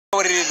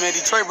What it is, man.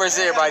 Detroit versus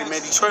everybody,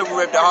 man. Detroit, we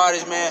rep the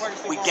hardest, man.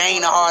 We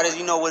gain the hardest.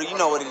 You know what it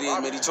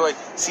is, man. Detroit,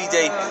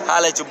 CJ,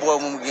 holla at your boy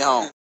when we get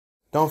home.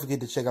 Don't forget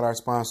to check out our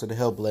sponsor, The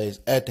Health Blaze,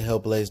 at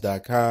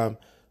thehealthblaze.com.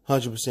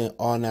 100%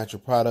 all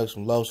natural products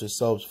from lotions,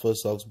 soaps, foot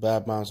soaks,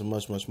 bath bombs, and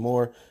much, much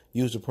more.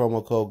 Use the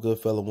promo code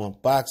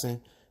Goodfella1Boxing.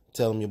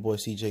 Tell them your boy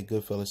CJ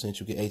Goodfella sent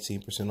you. Get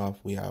 18% off.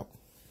 We out.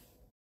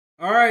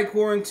 All right,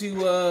 according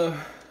to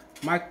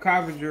Mike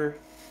Covender,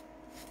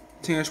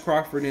 Terence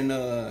Crawford, and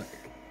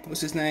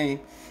what's his name?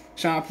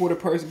 Sean Porter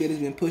purse bid has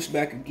been pushed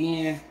back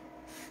again.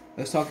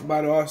 Let's talk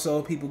about it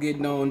also. People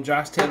getting on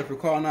Josh Taylor for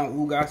calling out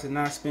Ugas and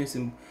not Spence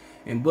and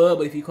Bud.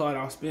 But if he called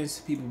out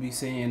Spence, people be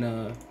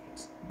saying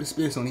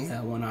Spence only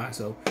had one eye.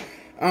 So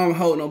I don't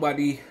hold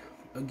nobody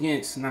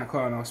against not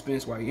calling out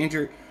Spence while he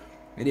injured.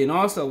 And then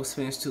also with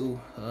Spence too,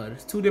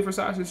 there's two different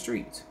sides of the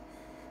streets.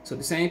 So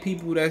the same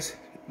people that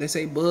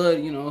say Bud,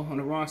 you know, on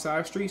the wrong side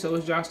of the street, so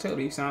is Josh Taylor.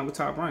 He signed with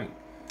Top Rank.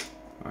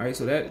 All right,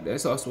 so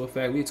that's also a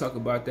fact. We'll talk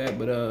about that.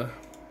 But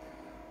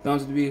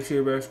thumbs up the video,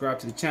 share, subscribe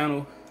to the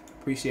channel.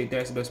 Appreciate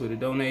that. It's the best way to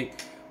donate.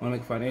 Want to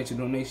make a financial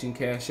donation?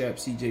 Cash App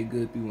CJ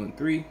Good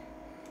 313,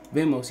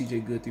 Venmo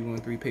CJ Good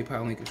 313,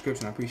 PayPal link in the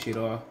description. I appreciate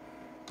all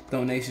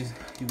donations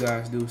you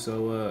guys do.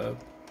 So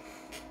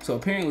so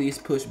apparently it's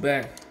pushed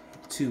back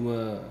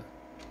to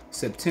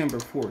September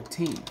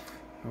 14th.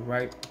 All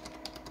right,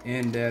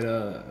 and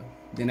that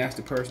then that's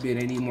the purse bid.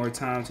 They need more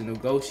time to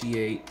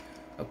negotiate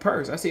a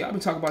purse. I've been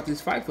talking about this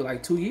fight for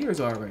like 2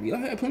 years already. I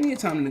had plenty of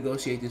time to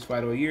negotiate this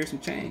fight, or a year some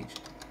change.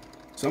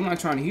 So I'm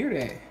not trying to hear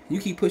that. You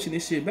keep pushing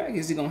this shit back.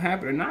 Is it gonna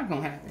happen or not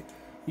gonna happen?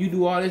 You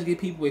do all this, get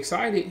people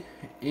excited,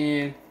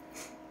 and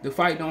the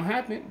fight don't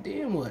happen,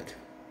 then what?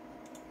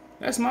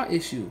 That's my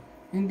issue.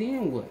 And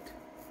then what?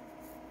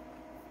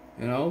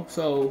 You know,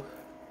 so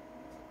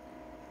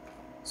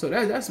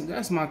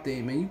that's my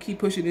thing, man. You keep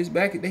pushing this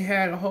back. They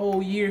had a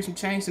whole year, some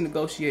change to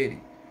negotiate it.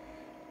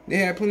 They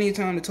had plenty of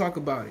time to talk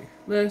about it.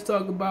 Let's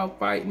talk about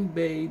fighting,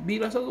 baby.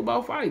 Let's talk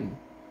about fighting.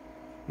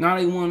 Now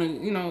they want to,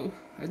 you know,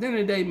 at the end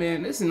of the day,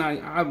 man, this is not,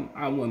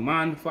 I wouldn't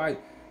mind the fight.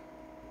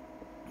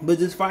 But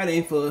this fight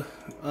ain't for,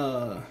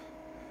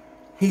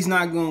 he's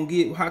not going to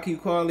get, how can you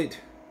call it?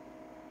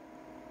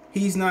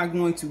 He's not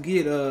going to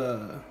get,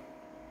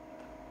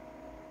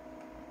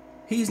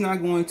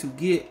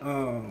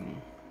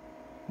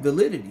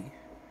 validity.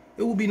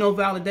 It will be no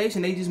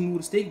validation. They just move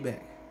the stick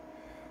back.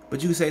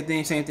 But you can say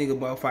the same thing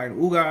about fighting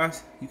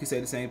Ugas. You can say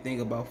the same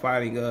thing about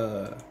fighting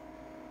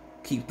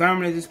Keith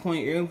Thurman at this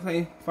point.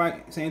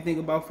 Same thing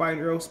about fighting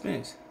Earl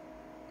Spence.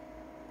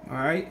 All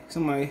right,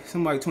 somebody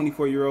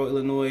 24-year-old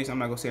Illinois. I'm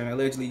not gonna say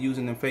allegedly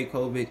using the fake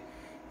COVID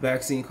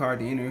vaccine card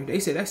to enter. They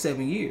said that's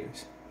 7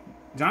 years.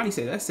 Johnny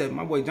said that's 7.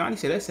 My boy Johnny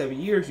said that's 7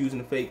 years using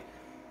the fake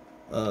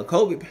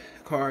COVID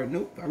card.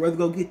 Nope, I'd rather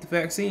go get the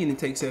vaccine than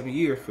take 7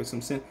 years for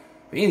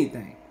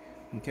anything.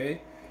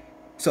 Okay,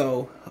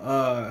 so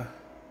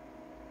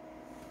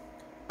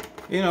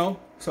you know,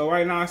 so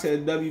right now I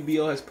said the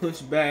WBO has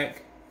pushed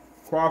back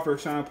Crawford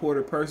Sean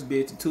Porter purse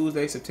bid to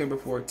Tuesday, September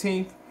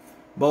 14th.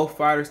 Both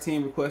fighters'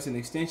 team requested an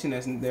extension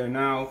as they're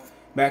now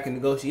back in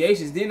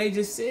negotiations. Then they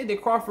just said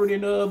that Crawford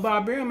and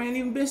Bob Bam ain't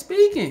even been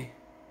speaking.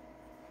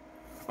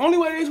 Only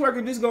way this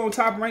working, just go on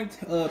Top Ranked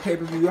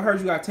pay-per-view. I heard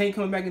you got Tank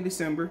coming back in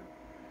December.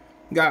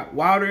 You got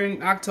Wilder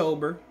in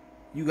October.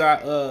 You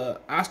got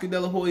Oscar De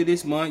La Hoya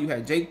this month. You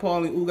had Jake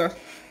Paul and Ugas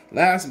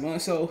last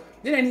month. So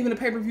there ain't even a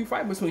pay-per-view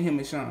fight between him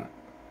and Sean.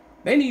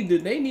 They need to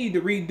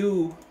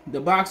redo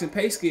the boxing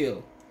pay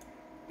scale.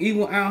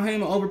 Even Al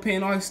Heyman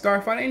overpaying all his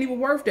star fight ain't even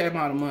worth that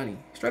amount of money.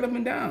 Straight up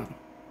and down.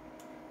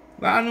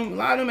 A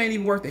lot of them ain't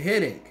even worth the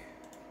headache.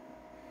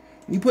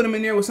 You put them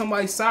in there with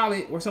somebody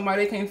solid or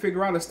somebody they can't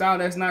figure out a style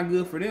that's not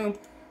good for them,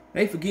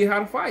 they forget how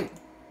to fight.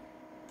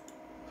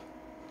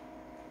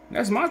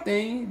 That's my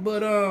thing.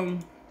 But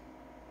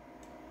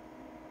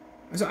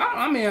so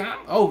I mean, I'm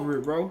over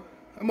it, bro.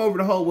 I'm over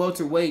the whole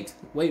welterweight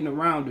waiting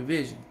around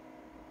division.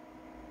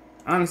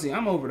 Honestly,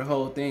 I'm over the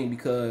whole thing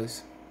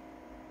because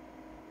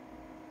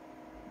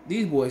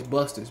these boys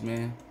busters,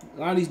 man. A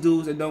lot of these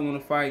dudes that don't want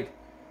to fight,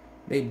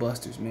 they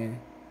busters, man.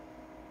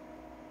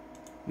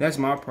 That's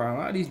my problem. A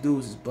lot of these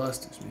dudes is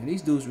busters, man.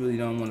 These dudes really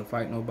don't want to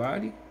fight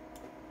nobody.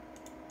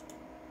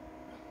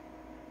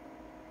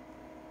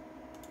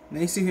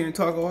 They sit here and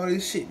talk all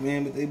this shit,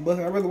 man, but they bust.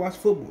 I'd rather watch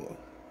football.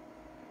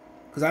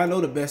 Because I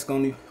know the best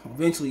gonna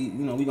eventually,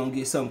 you know, we gonna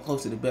get something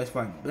close to the best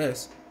fighting the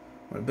best.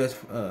 Or the best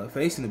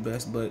facing the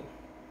best, but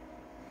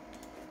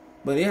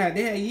they had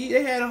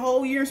a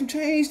whole year some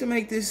change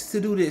to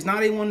do this.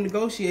 Now they want to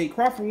negotiate.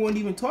 Crawford wasn't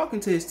even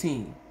talking to his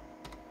team.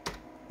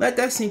 Let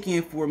that sink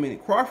in for a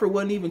minute. Crawford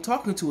wasn't even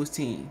talking to his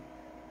team.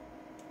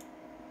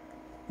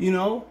 You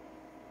know,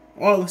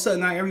 all of a sudden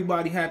not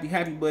everybody happy,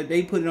 but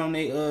they put it on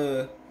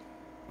their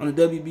on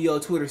the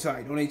WBO Twitter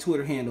site, on their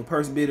Twitter handle.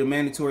 Purse bid a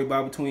mandatory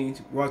bout between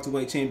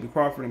welterweight champion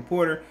Crawford and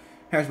Porter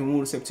has been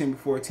moved to September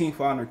 14th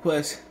following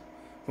requests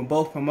from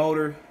both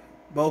promoters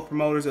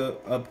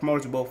of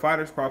both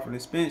fighters, Crawford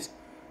and Spence,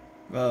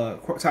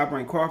 Top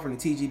Rank Crawford and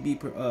TGB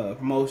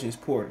Promotions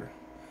Porter.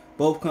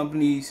 Both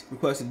companies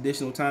requested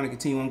additional time to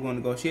continue ongoing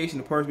negotiation.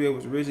 The purse bid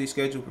was originally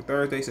scheduled for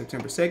Thursday,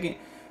 September 2nd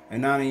at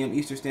 9 a.m.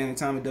 Eastern Standard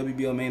Time at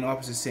WBO main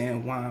office in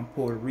San Juan,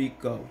 Puerto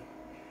Rico.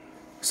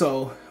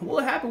 So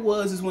what happened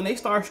is when they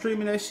started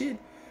streaming that shit,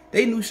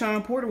 they knew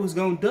Sean Porter was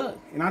gonna duck,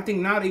 and I think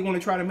now they want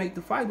to try to make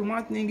the fight. But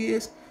my thing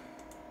is,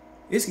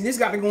 this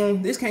got to go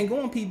on. This can't go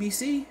on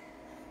PBC.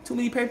 Too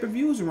many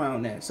pay-per-views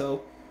around that.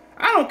 So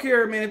I don't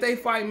care, man. If they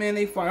fight, man,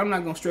 they fight. I'm not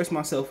gonna stress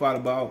myself out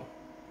about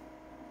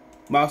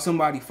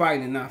somebody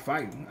fighting and not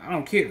fighting. I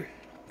don't care,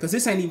 cause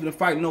this ain't even a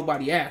fight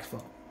nobody asked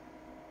for.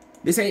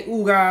 This ain't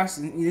Ugas.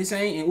 And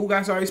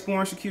Ugas already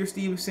sparring Shakur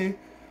Stevenson.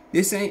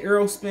 This ain't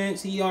Errol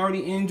Spence. He already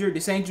injured.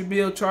 This ain't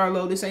Jabil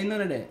Charlo. This ain't none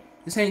of that.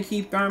 This ain't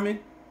Keith Thurman.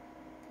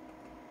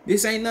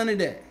 This ain't none of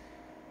that.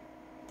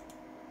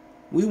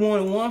 We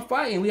wanted one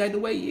fight and we had to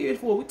wait years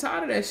for it. We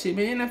tired of that shit,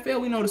 man.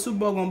 NFL, we know the Super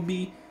Bowl gonna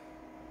be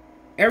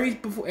every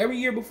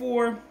year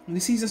before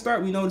the season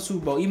start. We know the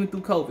Super Bowl, even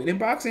through COVID. In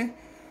boxing,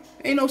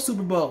 ain't no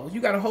Super Bowls.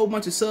 You got a whole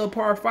bunch of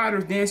subpar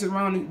fighters dancing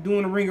around,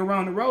 doing a ring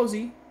around the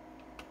Rosie.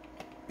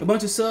 A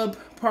bunch of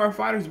subpar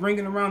fighters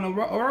ringing around the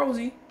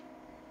Rosie.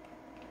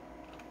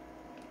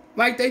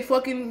 Like they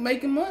fucking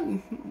making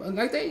money.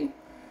 Like they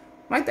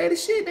the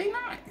shit. They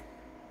not.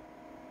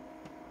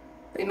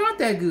 They not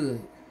that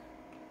good.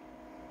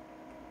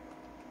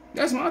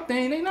 That's my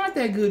thing. They not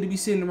that good to be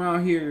sitting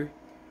around here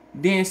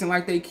dancing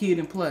like they kid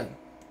and play.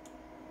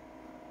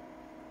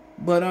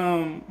 But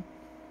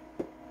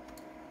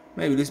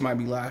maybe this might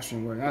be live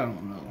stream work. I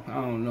don't know. I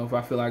don't know if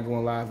I feel like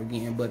going live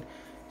again. But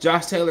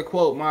Josh Taylor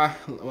quote, I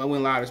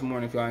went live this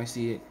morning if y'all didn't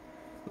see it.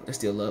 It's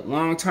still up.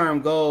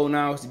 Long-term goal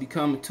now is to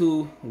become a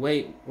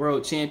 2-weight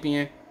world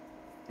champion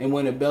and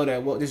win a belt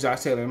at this is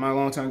Josh Taylor. My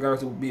long-term goal is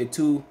to be a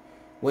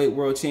 2-weight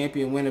world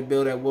champion, win a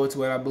belt at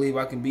welterweight. I believe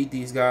I can beat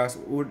these guys.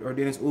 Or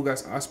Dennis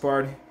Ugas, I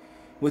sparred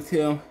with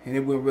him and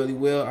it went really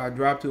well. I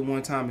dropped to it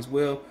one time as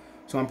well,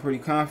 so I'm pretty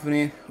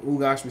confident.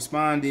 Ugas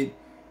responded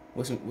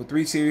with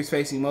 3 serious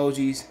face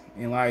emojis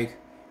and like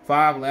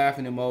 5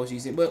 laughing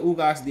emojis. But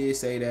Ugas did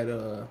say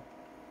that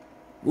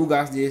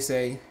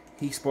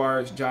he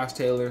sparred Josh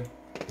Taylor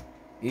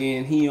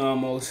and he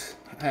almost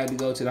had to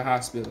go to the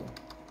hospital.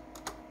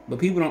 But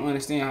people don't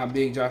understand how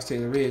big Josh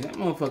Taylor is. That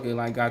motherfucker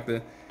like got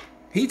the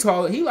he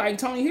like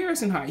Tony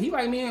Harrison height. He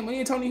like me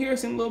and Tony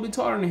Harrison a little bit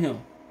taller than him.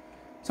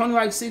 Tony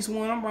like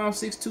 6'1", I'm around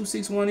 6'2",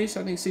 6'1"-ish.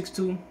 I think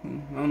 6'2".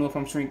 I don't know if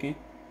I'm shrinking.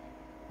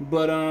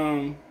 But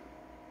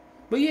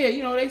yeah,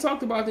 you know, they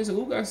talked about this.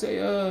 Ugas say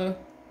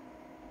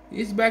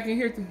it's back in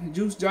here.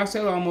 Josh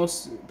Taylor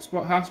almost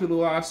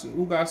hospitalized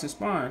Ugas and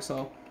sparring.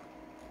 So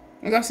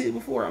like I said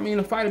before, I mean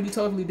the fight would be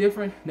totally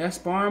different. That's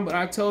sparring, but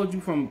I told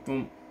you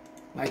from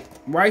like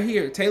right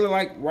here, Taylor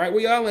like right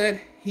where y'all at,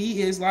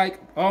 he is like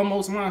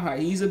almost my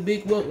height. He's a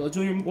big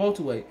junior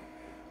welterweight.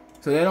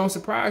 So that don't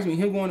surprise me.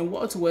 Him going to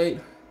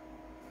welterweight,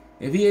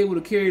 if he able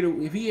to carry the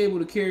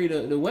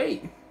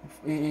weight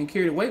and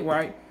carry the weight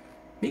right,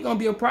 he gonna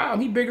be a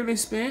problem. He bigger than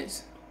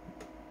Spence.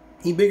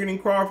 He bigger than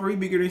Crawford. He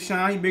bigger than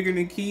Sean. He bigger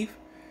than Keith.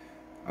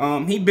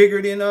 He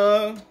bigger than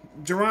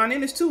Jerron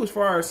Ennis too, as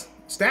far as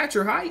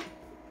stature, height,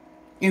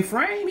 and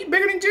frame. He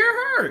bigger than Jarrett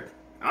Hurd.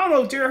 I don't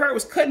know if Jarrett Hurd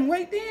was cutting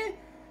weight then,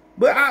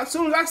 but as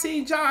soon as I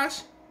seen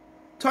Josh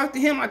talk to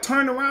him, I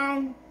turned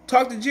around,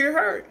 talked to Jarrett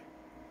Hurd.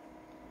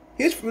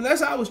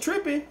 That's how I was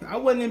tripping. I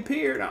wasn't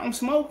impaired. I don't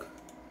smoke.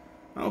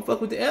 I don't fuck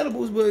with the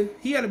edibles, but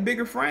he had a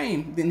bigger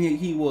frame than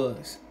he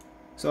was.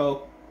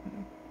 So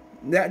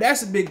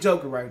that's a big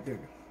joker right there.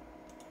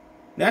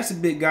 That's a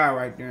big guy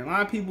right there. And a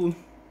lot of people,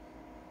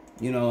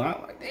 you know,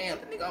 I'm like, damn,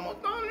 that nigga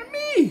almost taller than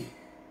me.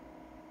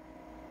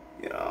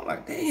 You know, I'm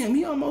like, damn,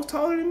 he almost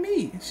taller than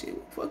me. Shit,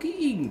 what the fuck he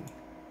eating?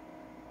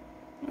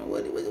 You know,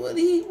 what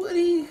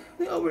he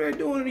over there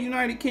doing in the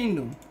United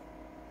Kingdom?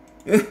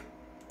 You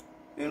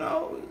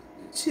know,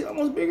 shit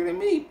almost bigger than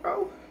me,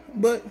 bro.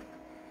 But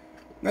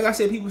like I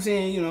said, people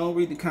saying, you know,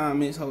 read the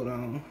comments. Hold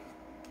on.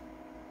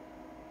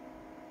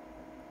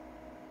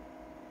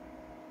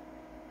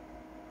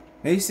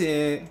 They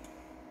said,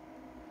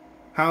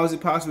 how is it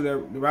possible that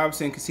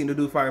Robinson Casino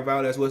do fight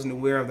Valdez wasn't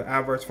aware of the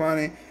adverse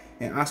funding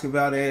and Oscar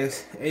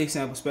Valdez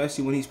ASAP,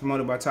 especially when he's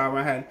promoted by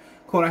Tyron?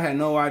 I had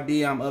no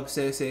idea. I'm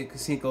upset, said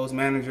Casino's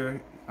manager.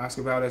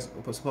 Oscar Valdez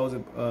supposed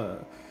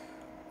opponent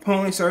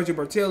Sergio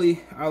Bertelli.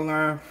 I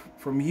learned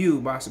from you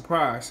by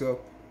surprise.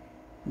 So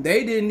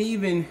they didn't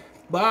even,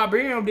 Bob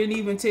Arum didn't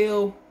even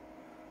tell.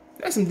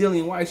 That's some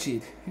Dillian White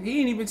shit. He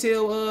didn't even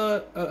tell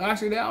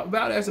Oscar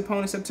Valdez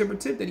opponent September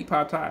 10th that he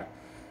popped high.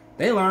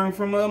 They learned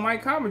from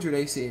Mike Coventry,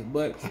 they said.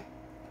 But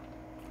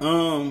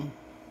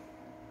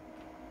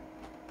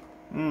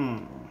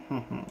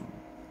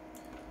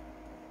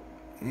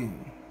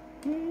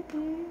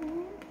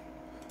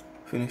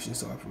finish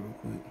this off real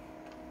quick.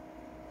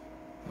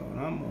 Hold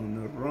on, I'm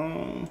on the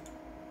wrong.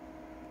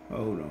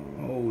 Hold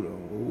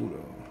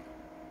on.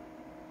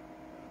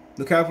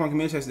 The California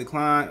Commission has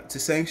declined to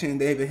sanction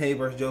David Hay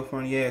versus Joe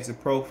Fournier as a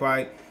pro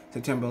fight.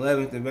 September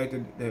 11th,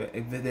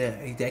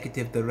 the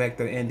executive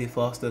director Andy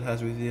Foster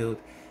has revealed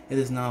it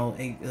is now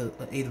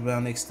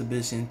 8-round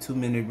exhibition,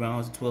 2-minute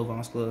rounds,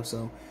 12-ounce gloves.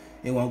 So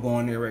it won't go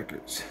on their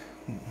records.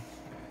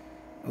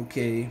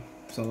 Okay,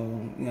 so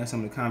you got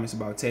some of the comments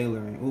about Taylor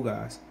and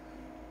Ugas.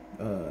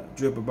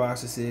 Dripper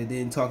Boxer said,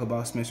 didn't talk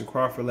about Spencer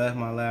Crawford, left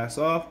my last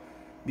off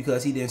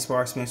because he didn't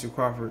spar Spencer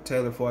Crawford.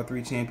 Taylor fought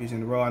 3 champions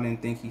in a row. I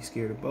didn't think he's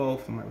scared of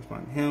both. I might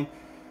respond to him.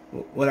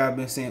 What I've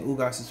been saying,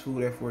 Ugas is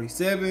food at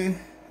 47.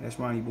 That's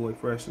Ronnie Boy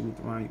Fresh. Salute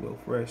to Ronnie Boy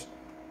Fresh.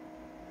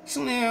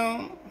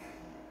 Slim.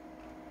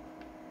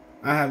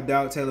 I have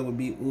doubt Taylor would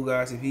beat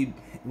Ugas if he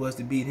was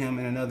to beat him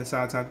in another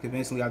side topic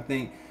convincingly. I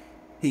think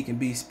he can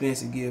beat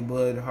Spence and give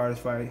Bud the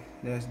hardest fight.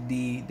 That's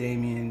D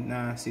Damien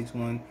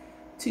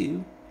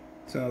 9612.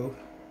 So,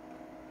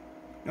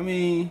 I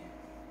mean,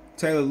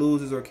 Taylor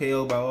loses or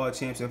KO by all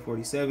champs at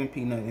 47.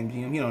 Peanut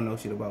MGM. He don't know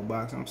shit about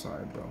boxing. I'm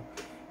sorry, bro.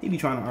 He be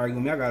trying to argue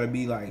with me. I gotta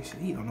be like, shit,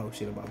 he don't know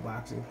shit about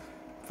boxing.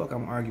 Fuck,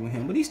 I'm arguing with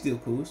him, but he's still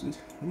cool. So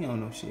he don't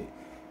know shit.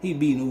 He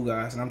beating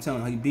Ugas, and I'm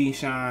telling you, he beating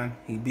Sean.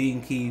 He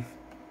beating Keith.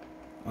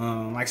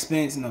 Like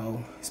Spence,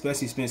 no.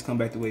 Especially Spence come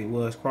back the way it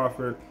was.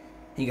 Crawford,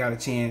 he got a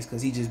chance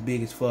because he just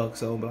big as fuck.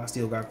 So, but I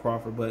still got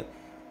Crawford. But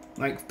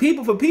like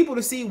for people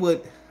to see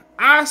what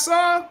I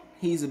saw,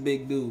 he's a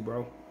big dude,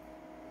 bro.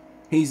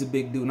 He's a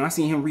big dude, and I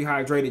seen him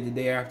rehydrated the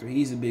day after.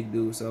 He's a big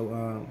dude.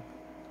 So,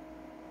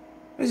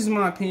 this is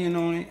my opinion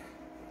on it.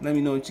 Let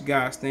me know what you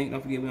guys think.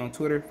 Don't forget, we on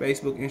Twitter,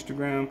 Facebook,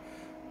 Instagram,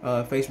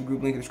 Facebook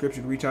group, link in the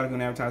description. Reach out if you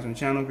want to advertise on the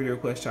channel. Video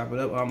request, chop it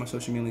up. All my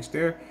social media links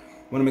there.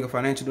 Want to make a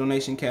financial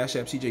donation? Cash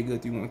App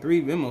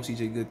CJGood313, Venmo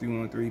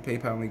CJGood313,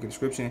 PayPal link in the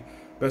description.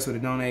 Best way to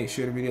donate.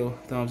 Share the video,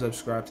 thumbs up,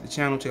 subscribe to the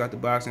channel. Check out the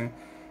boxing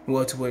and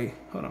welterweight.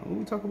 Hold on, what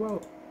we talk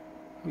about?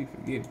 We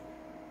forget.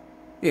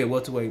 Yeah,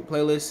 welterweight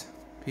playlist.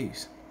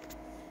 Peace.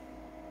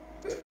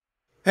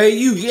 Hey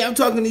you, yeah, I'm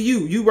talking to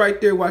you. You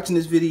right there watching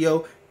this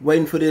video,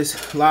 waiting for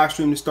this live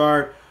stream to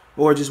start,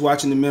 or just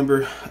watching the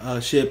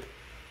membership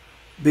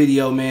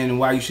video, man, and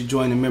why you should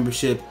join the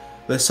membership.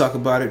 Let's talk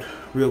about it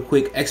real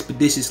quick,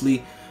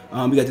 expeditiously.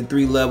 We got the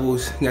 3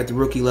 levels. You got the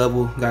rookie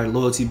level, you got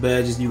loyalty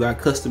badges, you got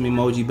custom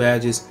emoji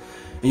badges,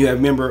 and you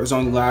have members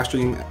on the live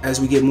stream.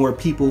 As we get more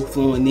people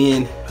flowing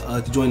in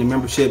to join the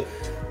membership,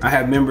 I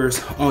have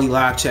members only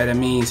live chat. That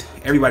means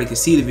everybody can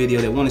see the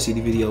video that want to see the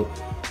video,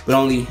 but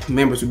only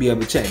members will be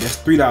able to chat. That's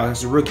 $3.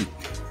 That's a rookie.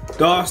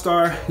 The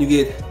All-Star, you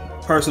get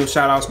personal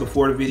shout outs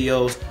before the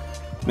videos,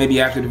 maybe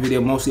after the video,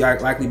 mostly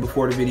likely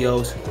before the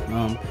videos.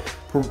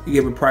 You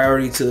give a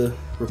priority to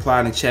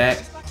reply in the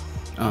chat.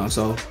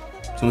 So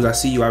as soon as I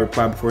see you, I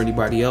reply before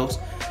anybody else.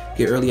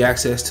 Get early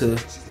access to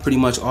pretty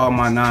much all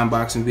my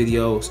non-boxing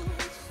videos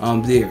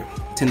there.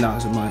 $10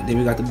 a month. Then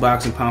we got the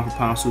boxing pound for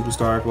pound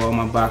superstar for all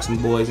my boxing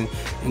boys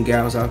and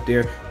gals out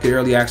there. Get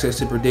early access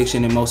to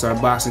prediction and most of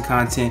our boxing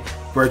content,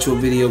 virtual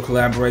video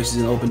collaborations,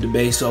 and open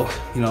debate. So,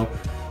 you know,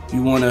 if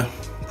you want to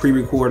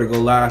pre-record or go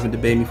live and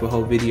debate me for a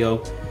whole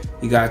video,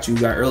 you got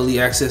early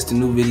access to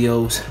new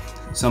videos,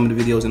 some of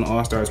the videos in the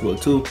All-Star as well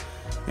too,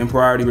 and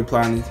priority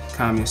reply in the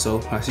comments.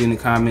 So I see in the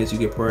comments you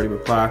get priority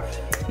reply.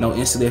 No,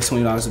 instantly that's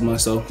 $20 a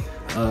month. So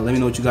let me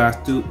know what you guys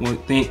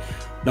think.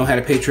 Don't have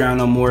a Patreon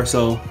no more,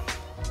 so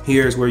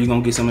here's where you're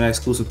gonna get some of that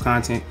exclusive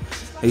content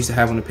I used to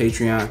have on the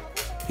Patreon.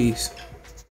 Peace.